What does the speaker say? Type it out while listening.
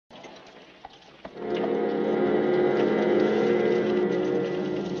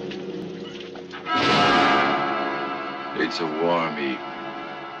It's a warm evening.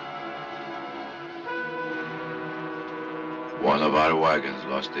 One of our wagons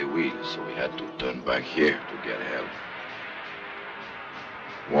lost a wheel, so we had to turn back here to get help.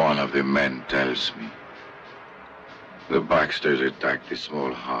 One of the men tells me the Baxters attacked the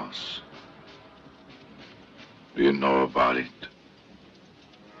small house. Do you know about it?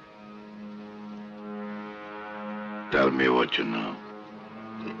 Tell me what you know.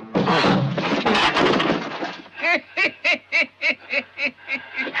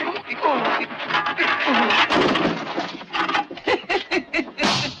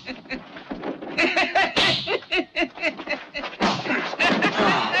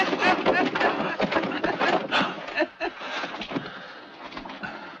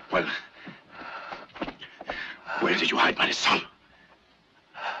 Well, where did you hide my son?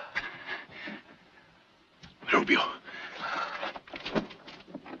 Rubio.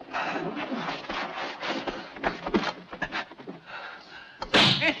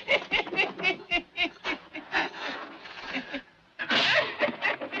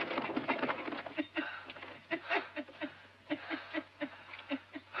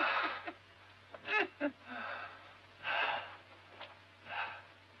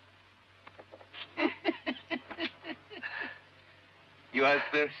 You are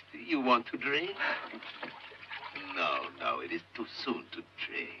thirsty? You want to drink? No, it is too soon to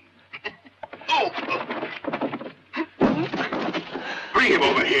drink. Oh! Bring him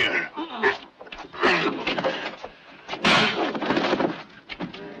over here.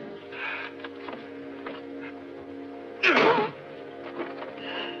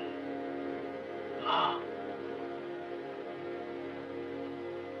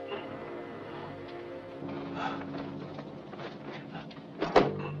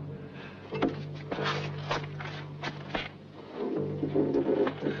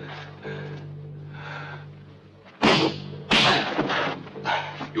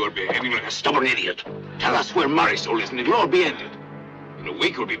 You are behaving like a stubborn idiot. Tell us where Marisol is and it'll all be ended. In a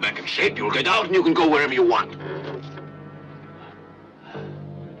week, you'll be back in shape. You'll get out and you can go wherever you want.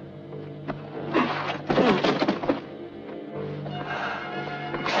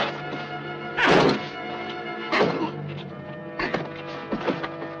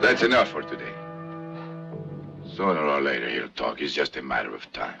 That's enough for today. Sooner or later, he'll talk. It's just a matter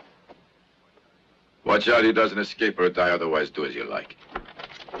of time. Watch out he doesn't escape or die, otherwise do as you like.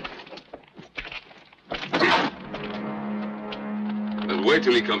 Then wait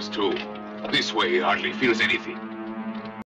till he comes to. This way, he hardly feels anything.